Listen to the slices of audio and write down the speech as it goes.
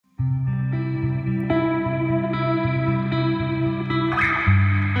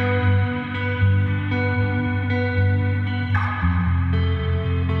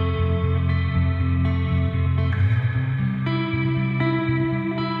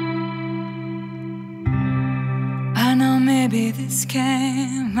Maybe this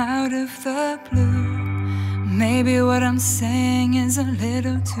came out of the blue. Maybe what I'm saying is a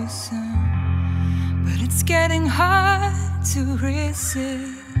little too soon, but it's getting hard to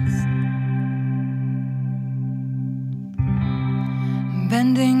resist.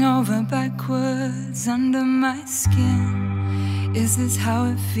 Bending over backwards under my skin. Is this how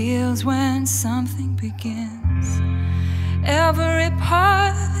it feels when something begins? Every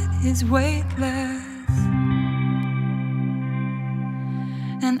part is weightless,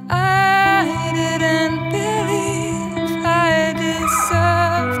 and I didn't believe I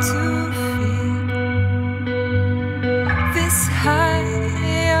deserved to feel this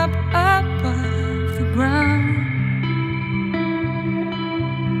high up above the ground.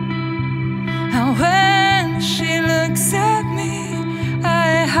 And when she looks at me,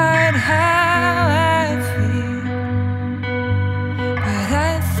 I hide how I feel, but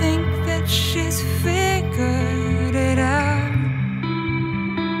I think that she's figured it out.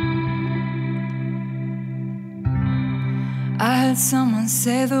 I heard someone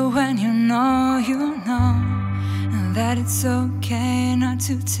say that when you know, and that it's okay not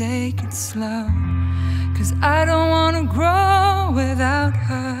to take it slow, 'cause I don't wanna grow without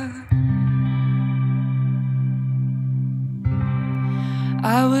her.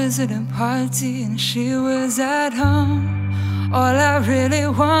 I was at a party and she was at home. All I really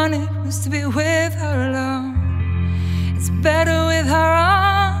wanted was to be with her alone. It's better with her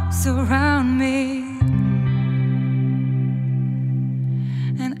arms around me.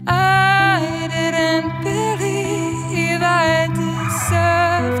 And I didn't believe I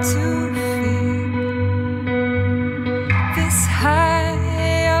deserved to feel this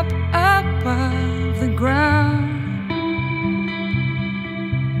high up above the ground.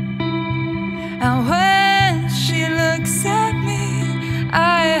 And when she looks at me,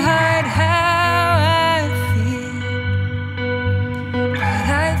 I hide how I feel, but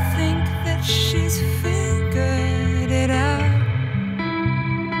I think that she's figured it out.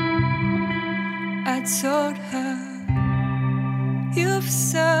 I told her, you've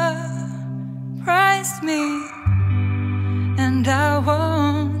surprised me, and I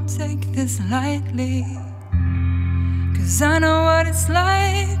won't take this lightly, 'cause I know what it's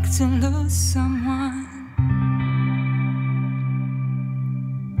like to lose someone.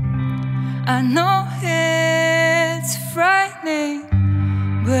 I know it's frightening,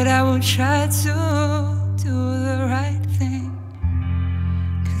 but I will try to do the right thing,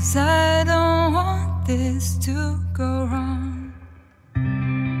 'cause I don't want this to